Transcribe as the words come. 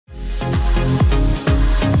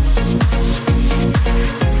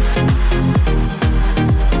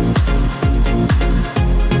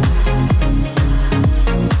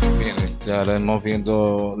Estaremos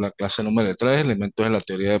viendo la clase número 3, elementos de la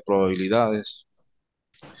teoría de probabilidades.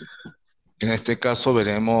 En este caso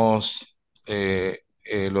veremos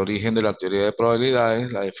el origen de la teoría de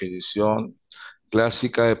probabilidades, la definición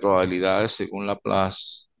clásica de probabilidades según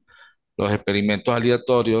Laplace, los experimentos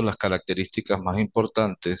aleatorios, las características más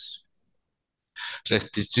importantes,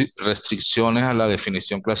 restricciones a la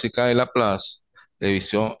definición clásica de Laplace,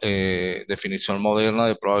 definición moderna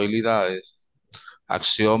de probabilidades,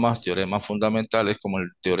 axiomas, teoremas fundamentales como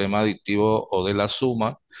el teorema aditivo o de la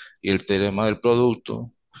suma y el teorema del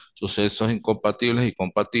producto, sucesos incompatibles y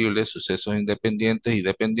compatibles, sucesos independientes y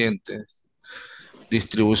dependientes,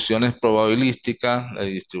 distribuciones probabilísticas, la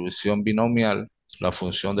distribución binomial, la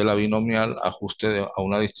función de la binomial, a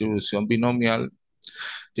una distribución binomial,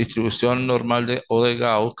 distribución normal o de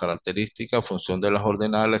Gauss, característica, función de las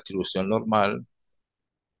ordenadas de la distribución normal,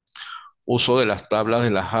 uso de las tablas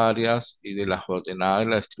de las áreas y de las ordenadas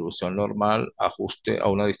de la distribución normal, ajuste a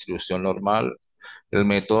una distribución normal, el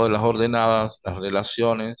método de las ordenadas, las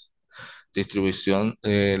relaciones,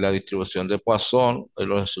 la distribución de Poisson, de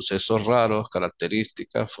los sucesos raros,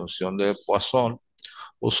 características, función de Poisson,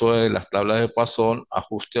 uso de las tablas de Poisson,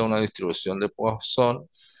 ajuste a una distribución de Poisson,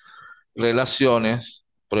 relaciones,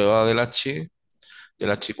 prueba de la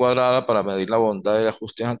chi cuadrada para medir la bondad de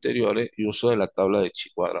ajustes anteriores y uso de la tabla de chi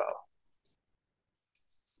cuadrada.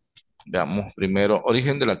 Veamos primero,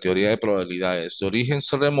 origen de la teoría de probabilidades. Su origen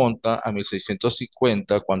se remonta a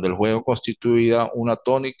 1650, cuando el juego constituía una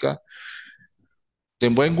tónica de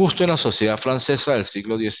buen gusto en la sociedad francesa del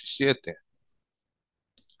siglo XVII.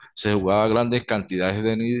 Se jugaba grandes cantidades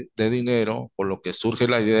de dinero, por lo que surge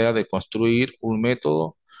la idea de construir un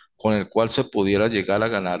método con el cual se pudiera llegar a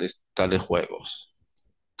ganar tales juegos.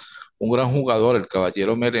 Un gran jugador, el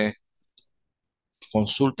caballero Meret,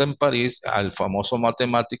 consulta en París al famoso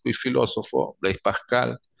matemático y filósofo Blaise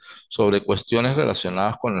Pascal sobre cuestiones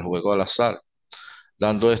relacionadas con el juego al azar,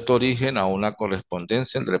 dando esto origen a una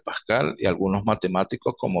correspondencia entre Pascal y algunos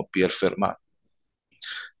matemáticos como Pierre Fermat,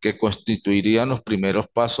 que constituirían los primeros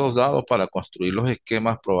pasos dados para construir los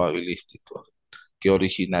esquemas probabilísticos, que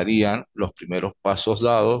originarían los primeros pasos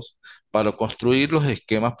dados para construir los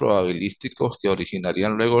esquemas probabilísticos que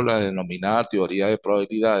originarían luego la denominada teoría de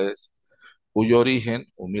probabilidades, cuyo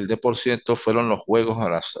origen, humilde por ciento, fueron los juegos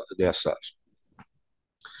de azar.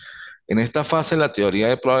 En esta fase, la teoría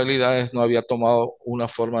de probabilidades no había tomado una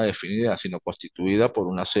forma definida, sino constituida por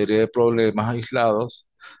una serie de problemas aislados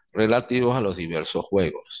relativos a los diversos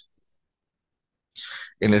juegos.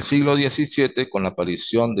 En el siglo XVII, con la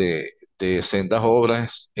aparición de sendas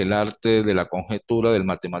obras, El arte de la conjetura del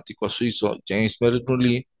matemático suizo James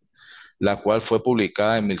Bernoulli, la cual fue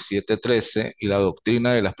publicada en 1713, y la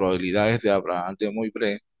doctrina de las probabilidades de Abraham de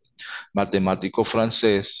Moivre, matemático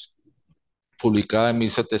francés, publicada en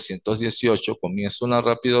 1718, comienza un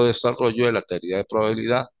rápido desarrollo de la teoría de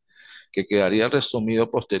probabilidad, que quedaría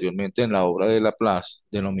resumido posteriormente en la obra de Laplace,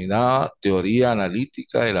 denominada Teoría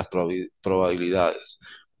Analítica de las Probabilidades,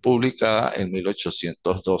 publicada en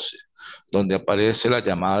 1812, donde aparece la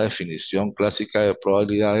llamada definición clásica de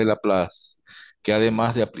probabilidad de Laplace, que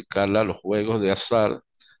además de aplicarla a los juegos de azar,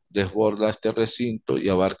 desborda este recinto y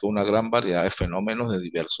abarca una gran variedad de fenómenos de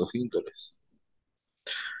diversos índoles.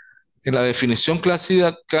 En la definición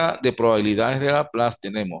clásica de probabilidades de Laplace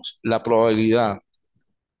tenemos la probabilidad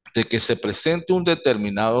de que se presente un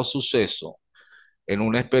determinado suceso en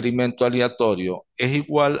un experimento aleatorio es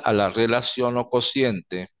igual a la relación o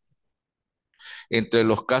cociente entre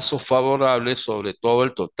los casos favorables sobre todo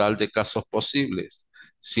el total de casos posibles,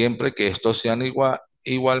 siempre que estos sean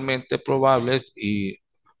igualmente probables y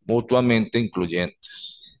mutuamente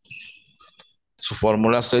incluyentes. Su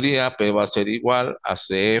fórmula sería P va a ser igual a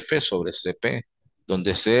CF sobre CP,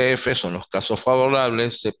 donde CF son los casos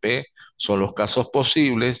favorables, CP son los casos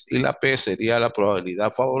posibles y la P sería la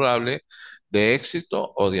probabilidad favorable de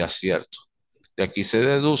éxito o de acierto. De aquí se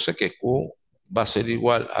deduce que Q va a ser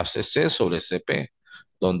igual a CC sobre CP,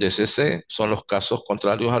 donde CC son los casos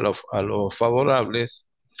contrarios a los favorables,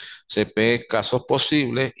 CP casos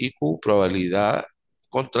posibles y Q probabilidad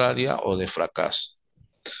contraria o de fracaso.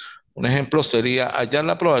 Un ejemplo sería hallar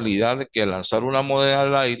la probabilidad de que al lanzar una moneda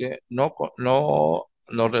al aire no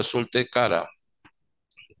resulte cara.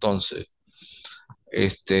 Entonces,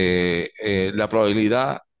 la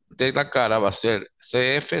probabilidad de la cara va a ser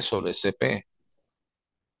CF sobre CP,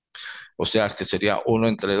 o sea que sería 1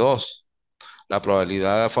 entre 2. La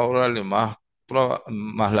probabilidad favorable más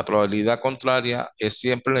la probabilidad contraria es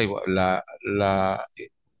siempre,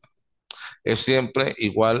 es siempre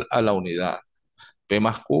igual a la unidad. P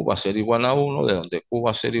más Q va a ser igual a 1, de donde Q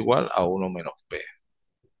va a ser igual a 1 menos P.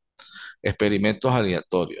 Experimentos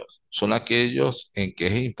aleatorios son aquellos en que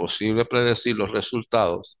es imposible predecir los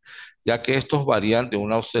resultados, ya que estos varían de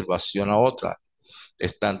una observación a otra,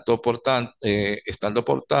 estando por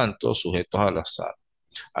tanto sujetos al azar.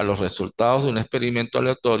 A los resultados de un experimento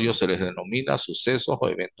aleatorio se les denomina sucesos o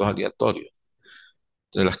eventos aleatorios.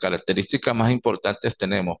 Entre las características más importantes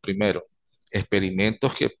tenemos, primero,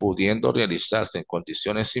 experimentos que pudiendo realizarse en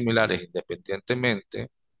condiciones similares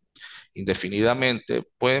indefinidamente,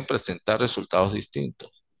 pueden presentar resultados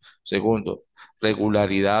distintos. Segundo,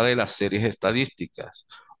 regularidad de las series estadísticas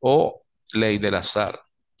o ley del azar.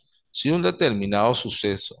 Si un determinado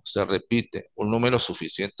suceso se repite un número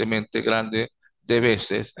suficientemente grande de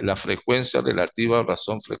veces, la frecuencia relativa a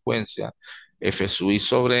razón-frecuencia, f sub i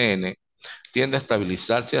sobre n, tiende a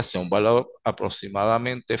estabilizarse hacia un valor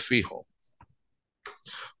aproximadamente fijo.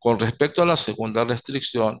 Con respecto a la segunda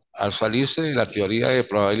restricción, al salirse de la teoría de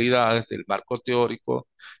probabilidades del marco teórico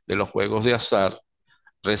de los juegos de azar,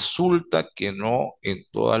 resulta que no en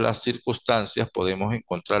todas las circunstancias podemos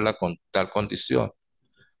encontrarla con tal condición.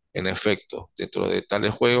 En efecto, dentro de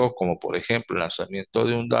tales juegos, como por ejemplo el lanzamiento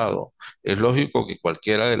de un dado, es lógico que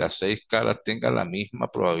cualquiera de las 6 caras tenga la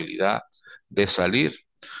misma probabilidad de salir,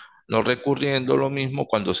 no recurriendo lo mismo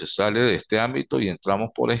cuando se sale de este ámbito y entramos,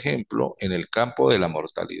 por ejemplo, en el campo de la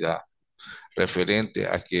mortalidad, referente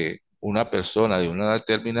a que una persona de una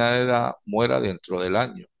determinada edad muera dentro del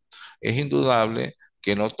año. Es indudable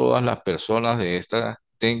que no todas las personas de esta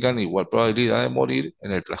tengan igual probabilidad de morir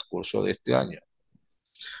en el transcurso de este año.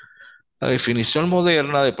 La definición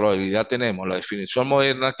moderna de probabilidad tenemos, la definición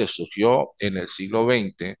moderna que surgió en el siglo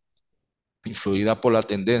XX, influida por la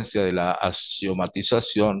tendencia de la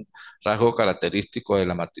axiomatización, rasgo característico de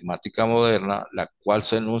la matemática moderna, la cual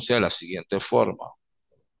se enuncia de la siguiente forma.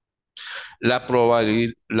 La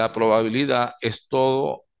probabilidad es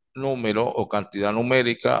todo número o cantidad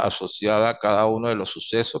numérica asociada a cada uno de los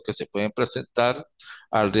sucesos que se pueden presentar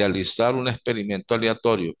al realizar un experimento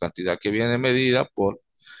aleatorio, cantidad que viene medida por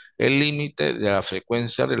el límite de la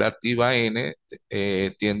frecuencia relativa a n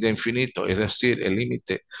tiende a infinito, es decir, el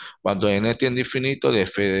límite cuando n tiende a infinito de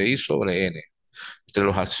f de i sobre n. Entre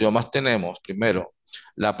los axiomas tenemos, primero,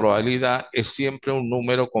 la probabilidad es siempre un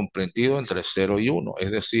número comprendido entre 0 y 1,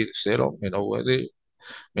 es decir, 0 menor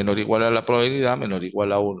o igual a la probabilidad menor o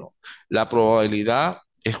igual a 1. La probabilidad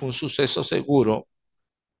es un suceso seguro,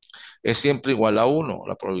 es siempre igual a 1.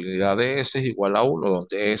 La probabilidad de S es igual a 1,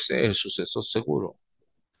 donde S es el suceso seguro.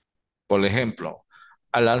 Por ejemplo,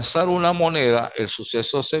 al lanzar una moneda, el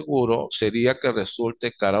suceso seguro sería que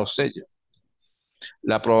resulte cara o sello.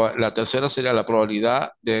 La tercera sería la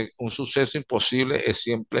probabilidad de un suceso imposible es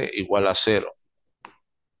siempre igual a 0.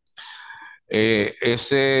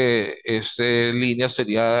 Ese línea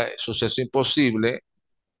sería suceso imposible,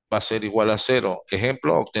 va a ser igual a 0.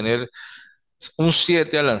 Ejemplo, obtener un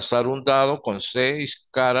 7 al lanzar un dado con 6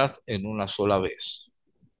 caras en una sola vez.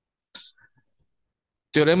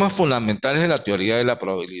 Teoremas fundamentales de la teoría de la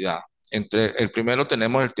probabilidad. Entre el primero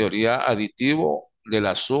tenemos el teoría aditivo de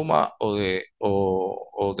la suma o de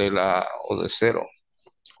cero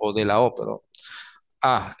o de la O, pero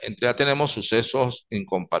entre A tenemos sucesos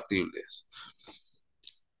incompatibles.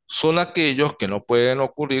 Son aquellos que no pueden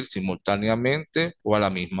ocurrir simultáneamente o a la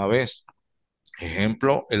misma vez.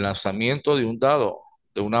 Ejemplo, el lanzamiento de un dado,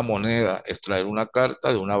 de una moneda, extraer una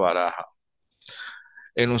carta de una baraja.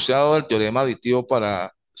 Enunciado del teorema aditivo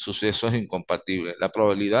para sucesos incompatibles. La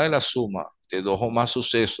probabilidad de la suma de dos o más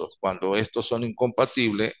sucesos cuando estos son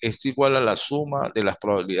incompatibles es igual a la suma de las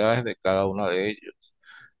probabilidades de cada una de ellos.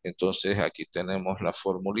 Entonces aquí tenemos la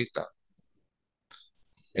formulita.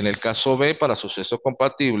 En el caso B, para sucesos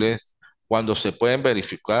compatibles, cuando se pueden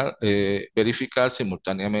verificar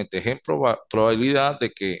simultáneamente. Ejemplo, probabilidad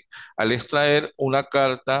de que al extraer una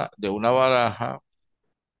carta de una baraja,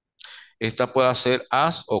 esta pueda ser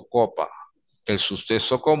as o copa. El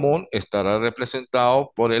suceso común estará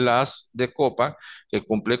representado por el as de copa que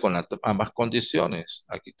cumple con ambas condiciones.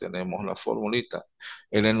 Aquí tenemos la formulita.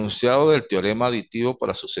 El enunciado del teorema aditivo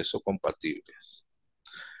para sucesos compatibles.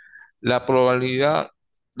 La probabilidad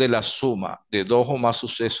de la suma de dos o más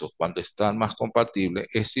sucesos cuando están más compatibles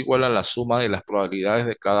es igual a la suma de las probabilidades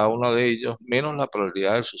de cada uno de ellos menos la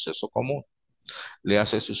probabilidad del suceso común. Le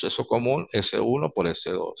hace el suceso común S1 por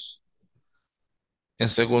S2. En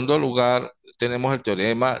segundo lugar, tenemos el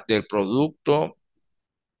teorema del producto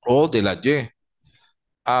o de la Y.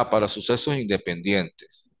 Para sucesos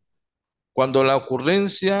independientes. Cuando la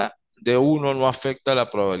ocurrencia de uno no afecta la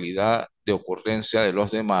probabilidad de ocurrencia de los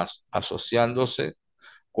demás, asociándose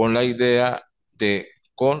con la idea de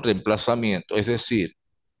con reemplazamiento, es decir,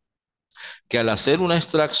 que al hacer una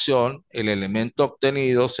extracción, el elemento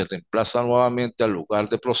obtenido se reemplaza nuevamente al lugar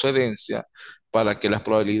de procedencia para que las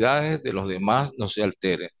probabilidades de los demás no se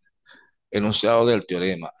alteren. Enunciado del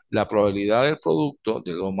teorema. La probabilidad del producto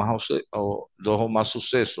de dos o más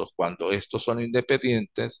sucesos cuando estos son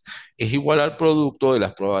independientes es igual al producto de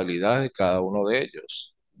las probabilidades de cada uno de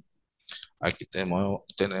ellos. Aquí tenemos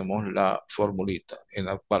la formulita. En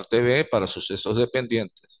la parte B, para sucesos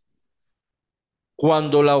dependientes.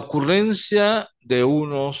 Cuando la ocurrencia de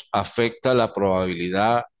unos afecta la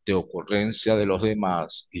probabilidad de ocurrencia de los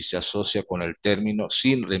demás y se asocia con el término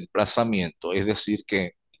sin reemplazamiento, es decir,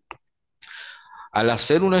 que al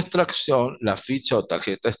hacer una extracción, la ficha o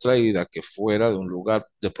tarjeta extraída que fuera de un lugar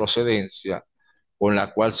de procedencia, con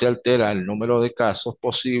la cual se altera el número de casos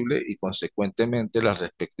posibles y consecuentemente las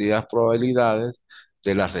respectivas probabilidades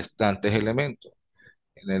de los restantes elementos.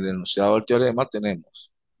 En el enunciado del teorema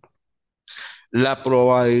tenemos la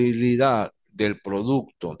probabilidad del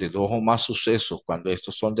producto de dos o más sucesos cuando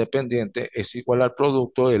estos son dependientes es igual al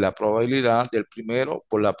producto de la probabilidad del primero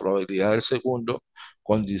por la probabilidad del segundo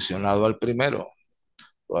condicionado al primero.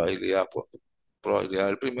 Probabilidad, probabilidad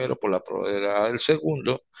del primero por la probabilidad del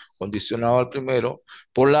segundo, condicionado al primero,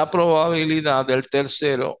 por la probabilidad del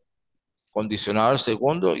tercero, condicionado al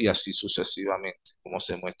segundo, y así sucesivamente, como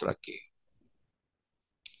se muestra aquí.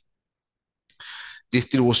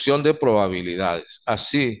 Distribución de probabilidades.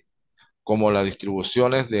 Así como las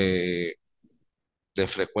distribuciones de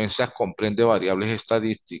frecuencias comprende variables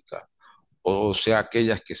estadísticas, o sea,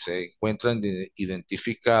 aquellas que se encuentran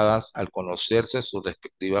identificadas al conocerse sus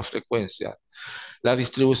respectivas frecuencias. Las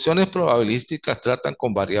distribuciones probabilísticas tratan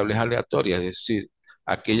con variables aleatorias, es decir,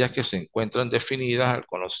 aquellas que se encuentran definidas al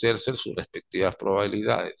conocerse sus respectivas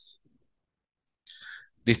probabilidades.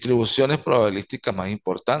 Distribuciones probabilísticas más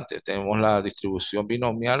importantes. Tenemos la distribución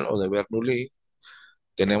binomial o de Bernoulli,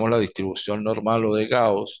 tenemos la distribución normal o de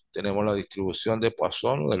Gauss, tenemos la distribución de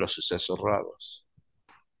Poisson o de los sucesos raros.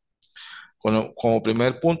 Como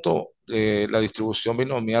primer punto, la distribución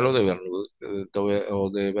binomial o de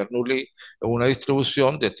Bernoulli es una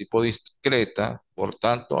distribución de tipo discreta, por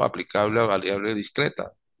tanto, aplicable a variable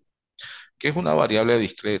discreta. ¿Qué es una variable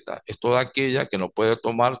discreta? Es toda aquella que no puede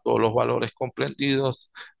tomar todos los valores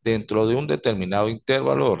comprendidos dentro de un determinado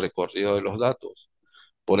intervalo o recorrido de los datos.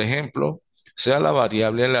 Por ejemplo, sea la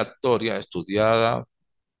variable aleatoria estudiada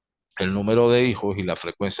el número de hijos y la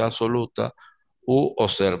frecuencia absoluta, u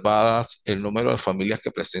observadas el número de familias que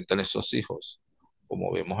presentan esos hijos,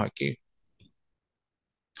 como vemos aquí.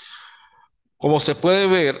 Como se puede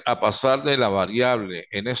ver, a pasar de la variable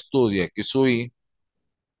en estudio X sub i,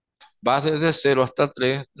 va desde 0 hasta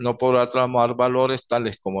 3, no podrá tomar valores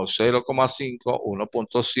tales como 0,5,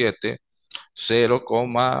 1,7,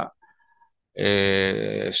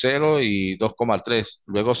 0,0 y 2,3.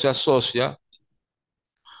 Luego se asocia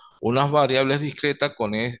unas variables discretas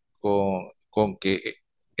con que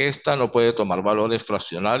esta no puede tomar valores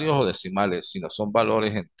fraccionarios o decimales, sino son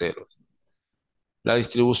valores enteros. La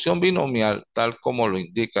distribución binomial, tal como lo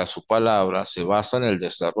indica su palabra, se basa en el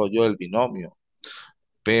desarrollo del binomio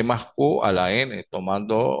P más Q a la N,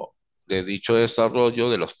 tomando de dicho desarrollo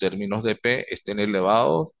de los términos de P estén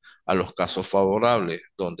elevados a los casos favorables,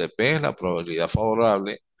 donde P es la probabilidad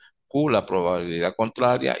favorable, Q la probabilidad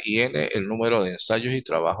contraria y N el número de ensayos y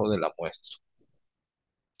trabajos de la muestra.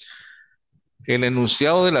 El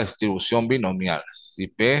enunciado de la distribución binomial, si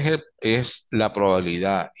P es la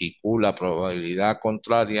probabilidad y Q la probabilidad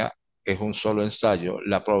contraria, es un solo ensayo,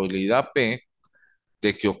 la probabilidad P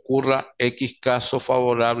de que ocurra X casos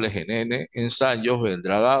favorables en N ensayos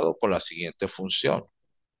vendrá dado por la siguiente función.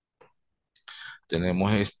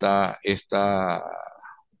 Tenemos esta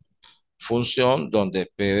función donde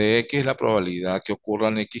P de X es la probabilidad que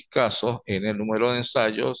ocurran X casos, N el número de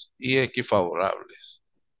ensayos y X favorables.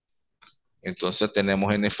 Entonces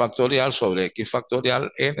tenemos n factorial sobre x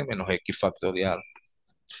factorial, n menos x factorial,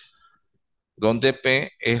 donde P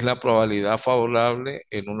es la probabilidad favorable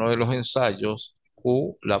en uno de los ensayos,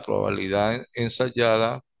 Q la probabilidad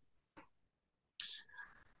ensayada,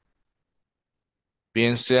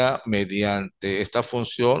 bien sea mediante esta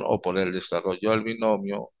función o por el desarrollo del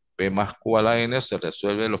binomio P más Q a la n se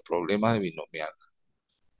resuelven los problemas de binomial.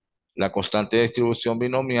 La constante de distribución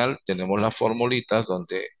binomial, tenemos las formulitas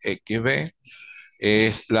donde xb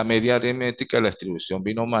es la media aritmética de la distribución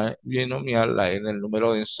binomial, la n el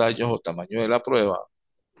número de ensayos o tamaño de la prueba.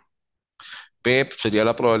 P sería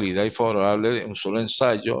la probabilidad favorable de un solo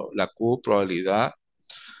ensayo, la Q probabilidad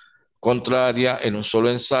contraria en un solo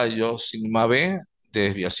ensayo, sigma B,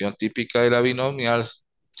 desviación típica de la binomial,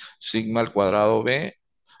 sigma al cuadrado B,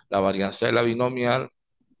 la varianza de la binomial,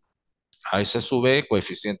 A S sub B,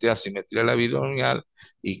 coeficiente de asimetría de la binomial,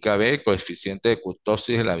 y KB, coeficiente de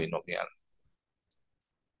kurtosis de la binomial.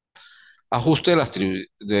 Ajuste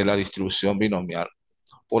de la distribución binomial.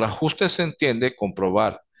 Por ajuste se entiende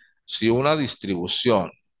comprobar si una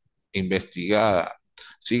distribución investigada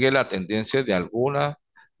sigue la tendencia de alguna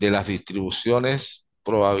de las distribuciones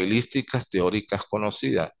probabilísticas teóricas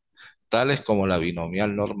conocidas, tales como la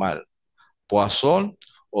binomial normal, Poisson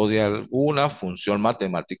o de alguna función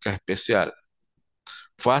matemática especial.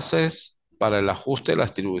 Fases para el ajuste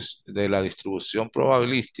de la distribución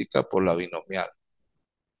probabilística por la binomial.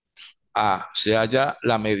 A. Se halla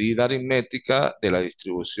la medida aritmética de la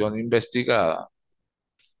distribución investigada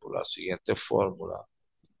por la siguiente fórmula.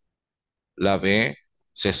 La B.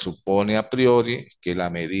 Se supone a priori que la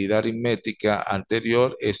medida aritmética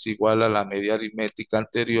anterior es igual a la media aritmética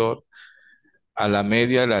anterior a la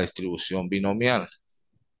media de la distribución binomial,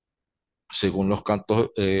 según las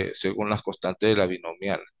constantes de la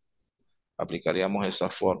binomial. Aplicaríamos esa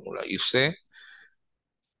fórmula. Y C.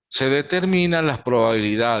 Se determinan las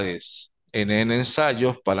probabilidades en n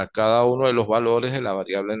ensayos para cada uno de los valores de la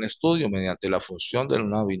variable en estudio mediante la función de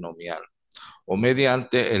una binomial o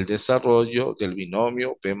mediante el desarrollo del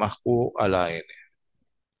binomio P más Q a la n.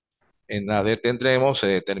 En la D tendremos, se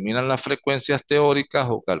determinan las frecuencias teóricas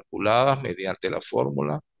o calculadas mediante la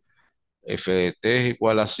fórmula f de t es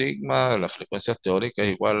igual a sigma, la frecuencia teórica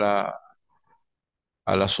es igual a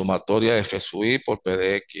la sumatoria de f sub i por p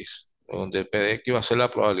de x, donde p de x va a ser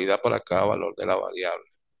la probabilidad para cada valor de la variable.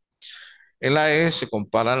 En la E se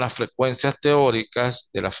comparan las frecuencias teóricas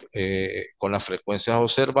con las frecuencias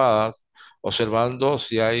observadas, observando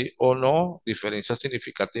si hay o no diferencias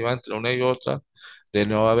significativas entre una y otra. De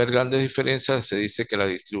no haber grandes diferencias, se dice que la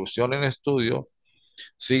distribución en estudio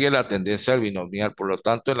sigue la tendencia del binomial, por lo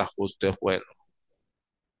tanto el ajuste es bueno.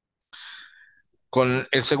 Con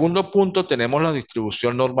el segundo punto tenemos la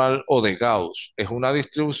distribución normal o de Gauss. Es una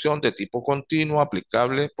distribución de tipo continuo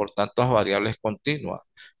aplicable por tantas variables continuas.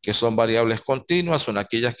 ¿Qué son variables continuas? Son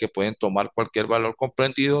aquellas que pueden tomar cualquier valor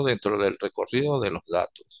comprendido dentro del recorrido de los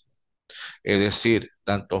datos. Es decir,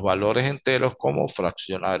 tantos valores enteros como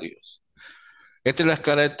fraccionarios. Entre las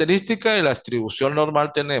características de la distribución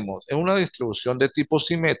normal tenemos, es una distribución de tipo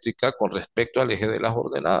simétrica con respecto al eje de las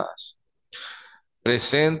ordenadas.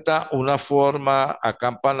 Presenta una forma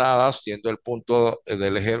acampanada, siendo el punto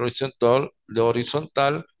del eje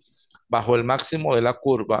horizontal bajo el máximo de la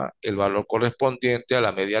curva, el valor correspondiente a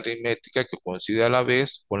la media aritmética que coincide a la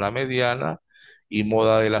vez con la mediana y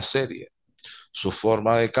moda de la serie. Su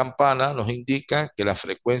forma de campana nos indica que las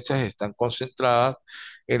frecuencias están concentradas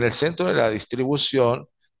en el centro de la distribución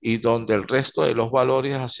y donde el resto de los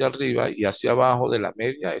valores hacia arriba y hacia abajo de la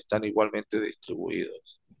media están igualmente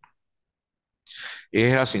distribuidos.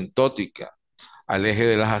 Es asintótica al eje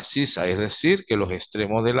de las abscisas, es decir, que los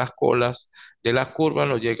extremos de las colas de las curvas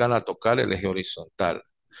no llegan a tocar el eje horizontal.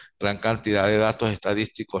 Gran cantidad de datos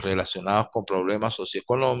estadísticos relacionados con problemas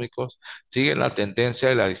socioeconómicos siguen la tendencia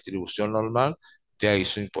de la distribución normal, de ahí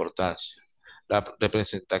su importancia. La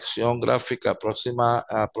representación gráfica aproximada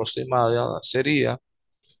sería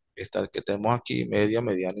esta que tenemos aquí, media,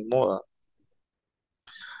 mediana y moda.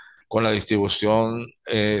 Con la distribución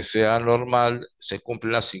sea normal, se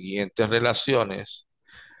cumplen las siguientes relaciones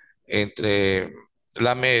entre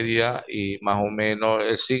la media y más o menos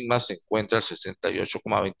el sigma se encuentra el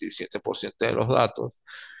 68,27% de los datos.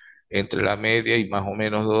 Entre la media y más o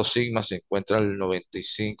menos dos sigmas se encuentra el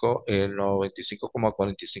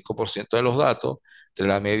 95,45% de los datos. Entre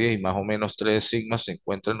la media y más o menos tres sigmas se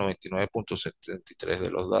encuentra el 99,73% de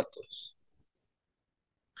los datos.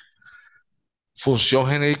 Función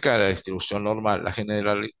genérica de la distribución normal. La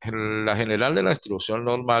general de la distribución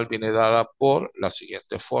normal viene dada por la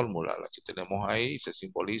siguiente fórmula, la que tenemos ahí, se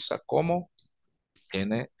simboliza como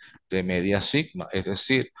n de media sigma, es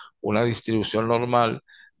decir, una distribución normal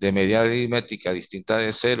de media aritmética distinta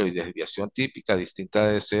de 0 y desviación típica distinta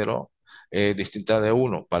de 0, distinta de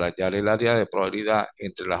 1, para hallar el área de probabilidad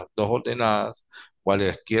entre las dos ordenadas,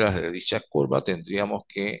 cualesquiera de dicha curva, tendríamos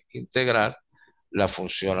que integrar la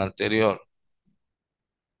función anterior.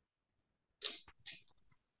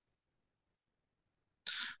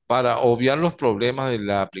 Para obviar los problemas de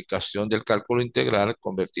la aplicación del cálculo integral,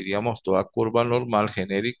 convertiríamos toda curva normal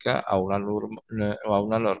genérica a una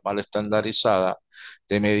normal estandarizada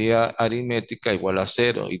de medida aritmética igual a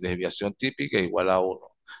 0 y desviación típica igual a 1,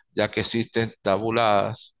 ya que existen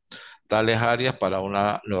tabuladas tales áreas para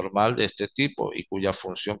una normal de este tipo y cuya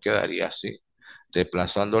función quedaría así.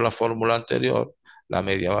 Reemplazando la fórmula anterior, la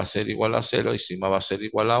media va a ser igual a 0 y sigma va a ser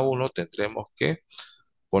igual a 1, tendremos que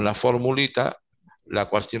con la formulita, la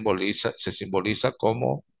cual se simboliza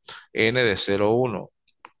como n de 0,1.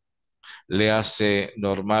 Le hace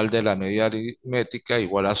normal de la media aritmética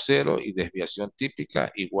igual a cero y desviación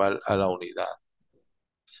típica igual a la unidad.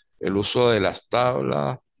 El uso de la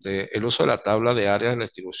tabla de áreas de la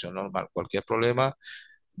distribución normal. Cualquier problema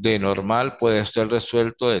de normal puede ser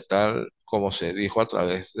resuelto de tal como se dijo a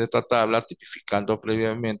través de esta tabla, tipificando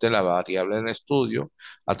previamente la variable en estudio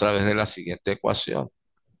a través de la siguiente ecuación.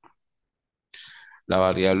 La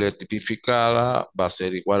variable tipificada va a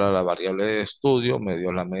ser igual a la variable de estudio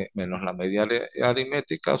menos la media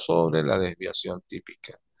aritmética sobre la desviación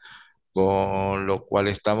típica, con lo cual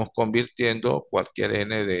estamos convirtiendo cualquier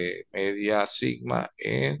n de media sigma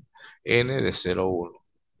en n de 0,1.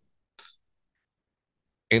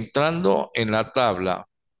 Entrando en la tabla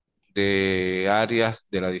de áreas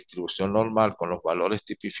de la distribución normal con los valores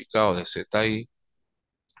tipificados de ZI,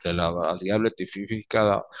 de la variable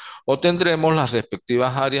tipificada, obtendremos las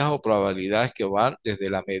respectivas áreas o probabilidades que van desde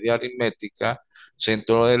la media aritmética,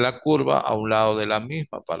 centro de la curva, a un lado de la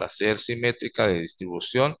misma. Para ser simétrica de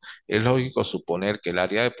distribución, es lógico suponer que el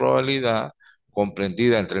área de probabilidad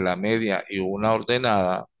comprendida entre la media y una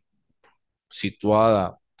ordenada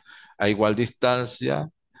situada a igual distancia,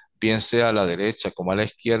 bien sea a la derecha como a la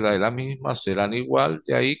izquierda de la misma, serán igual.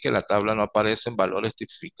 De ahí que la tabla no aparecen valores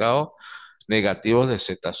tipificados negativos de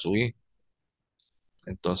z sub i.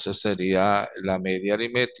 Entonces sería la media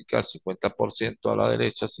aritmética, el 50% a la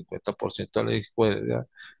derecha, 50% a la izquierda,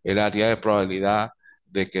 el área de probabilidad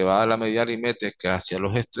de que va a la media aritmética hacia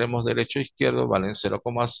los extremos derecho e izquierdo valen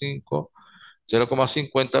 0,5,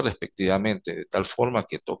 0,50 respectivamente, de tal forma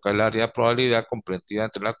que toca el área de probabilidad comprendida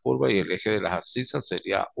entre la curva y el eje de las abscisas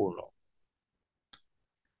sería 1.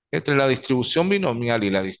 Entre la distribución binomial y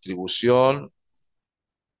la distribución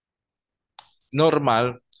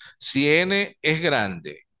normal, si n es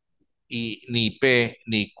grande y ni P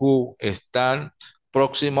ni Q están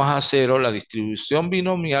próximos a cero, la distribución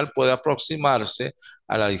binomial puede aproximarse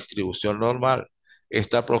a la distribución normal.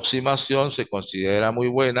 Esta aproximación se considera muy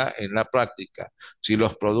buena en la práctica si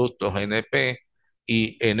los productos NP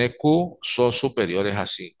y NQ son superiores a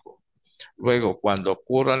 5. Luego, cuando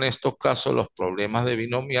ocurran estos casos, los problemas de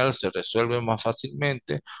binomial se resuelven más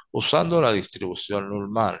fácilmente usando la distribución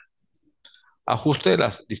normal. Ajuste de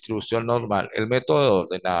la distribución normal. El método de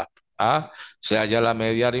ordenar A se halla la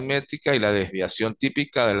media aritmética y la desviación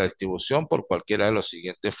típica de la distribución por cualquiera de las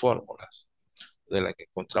siguientes fórmulas de la que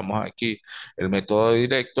encontramos aquí. El método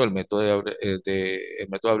directo, el método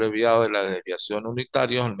abreviado de la desviación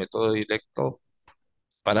unitaria, el método directo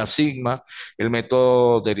para sigma, el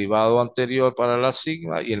método derivado anterior para la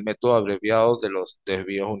sigma y el método abreviado de los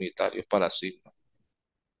desvíos unitarios para sigma.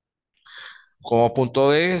 Como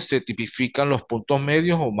punto D se tipifican los puntos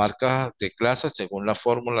medios o marcas de clase según la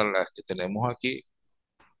fórmula en la que tenemos aquí.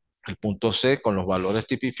 El punto C con los valores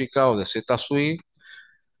tipificados de Z sub i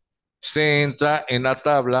se entra en la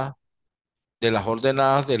tabla de las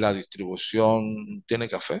ordenadas de la distribución, ¿tiene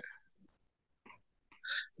café?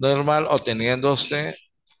 Normal, obteniéndose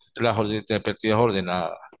las respectivas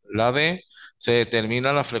ordenadas. La D se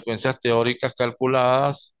determinan las frecuencias teóricas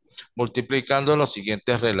calculadas multiplicando las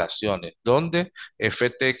siguientes relaciones, donde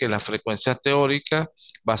Ft, que es la frecuencia teórica,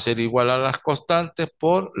 va a ser igual a las constantes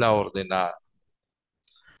por la ordenada.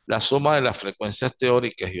 La suma de las frecuencias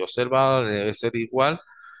teóricas y observadas debe ser igual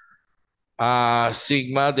a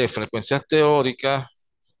sigma de frecuencias teóricas,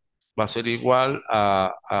 va a ser igual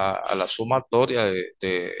a la sumatoria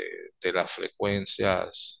de las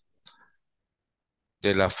frecuencias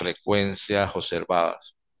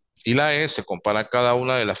observadas. Y la E se compara cada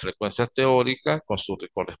una de las frecuencias teóricas con su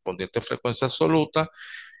correspondiente frecuencia absoluta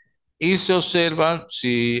y se observan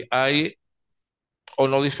si hay o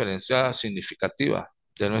no diferencia significativa.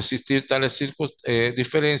 De no existir tales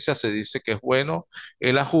diferencias, se dice que es bueno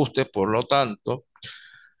el ajuste, por lo tanto,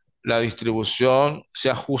 la distribución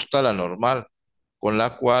se ajusta a la normal, con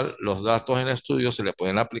la cual los datos en estudio se le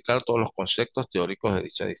pueden aplicar todos los conceptos teóricos de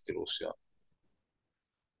dicha distribución.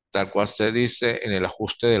 Tal cual se dice en el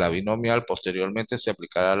ajuste de la binomial, posteriormente se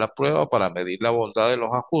aplicará la prueba para medir la bondad de los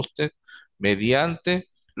ajustes mediante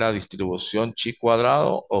la distribución chi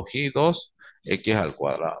cuadrado o J2 x al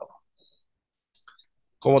cuadrado.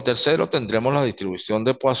 Como tercero tendremos la distribución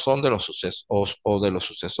de Poisson de los sucesos o de los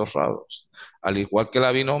sucesos raros. Al igual que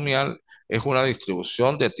la binomial, es una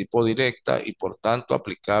distribución de tipo directa y por tanto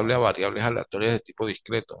aplicable a variables aleatorias de tipo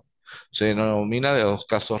discreto. Se denomina de dos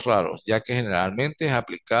casos raros, ya que generalmente es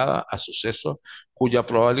aplicada a sucesos cuya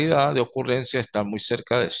probabilidad de ocurrencia está muy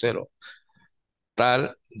cerca de cero,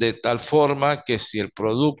 de tal forma que si el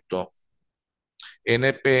producto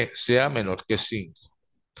NP sea menor que 5.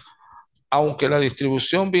 Aunque la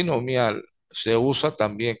distribución binomial Se usa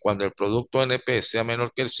también cuando el producto NP sea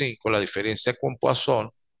menor que el 5. La diferencia con Poisson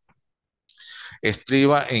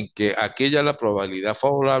estriba en que aquella la probabilidad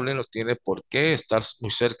favorable no tiene por qué estar muy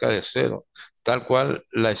cerca de cero, tal cual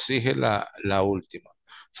la exige la última.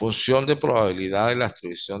 Función de probabilidad de la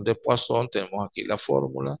distribución de Poisson, tenemos aquí la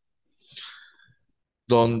fórmula,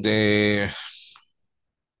 donde,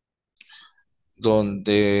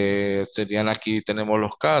 donde serían aquí, tenemos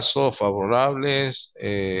los casos favorables,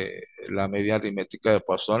 la media aritmética de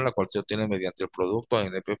Poisson, la cual se obtiene mediante el producto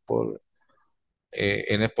N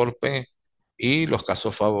por P, y los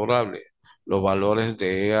casos favorables. Los valores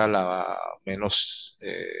de E a la menos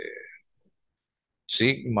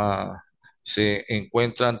sigma se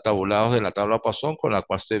encuentran tabulados de la tabla Poisson, con la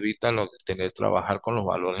cual se evita tener que trabajar con los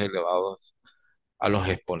valores elevados a los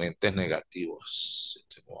exponentes negativos.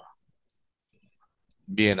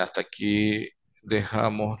 Bien, hasta aquí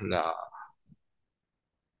dejamos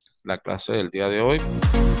la clase del día de hoy.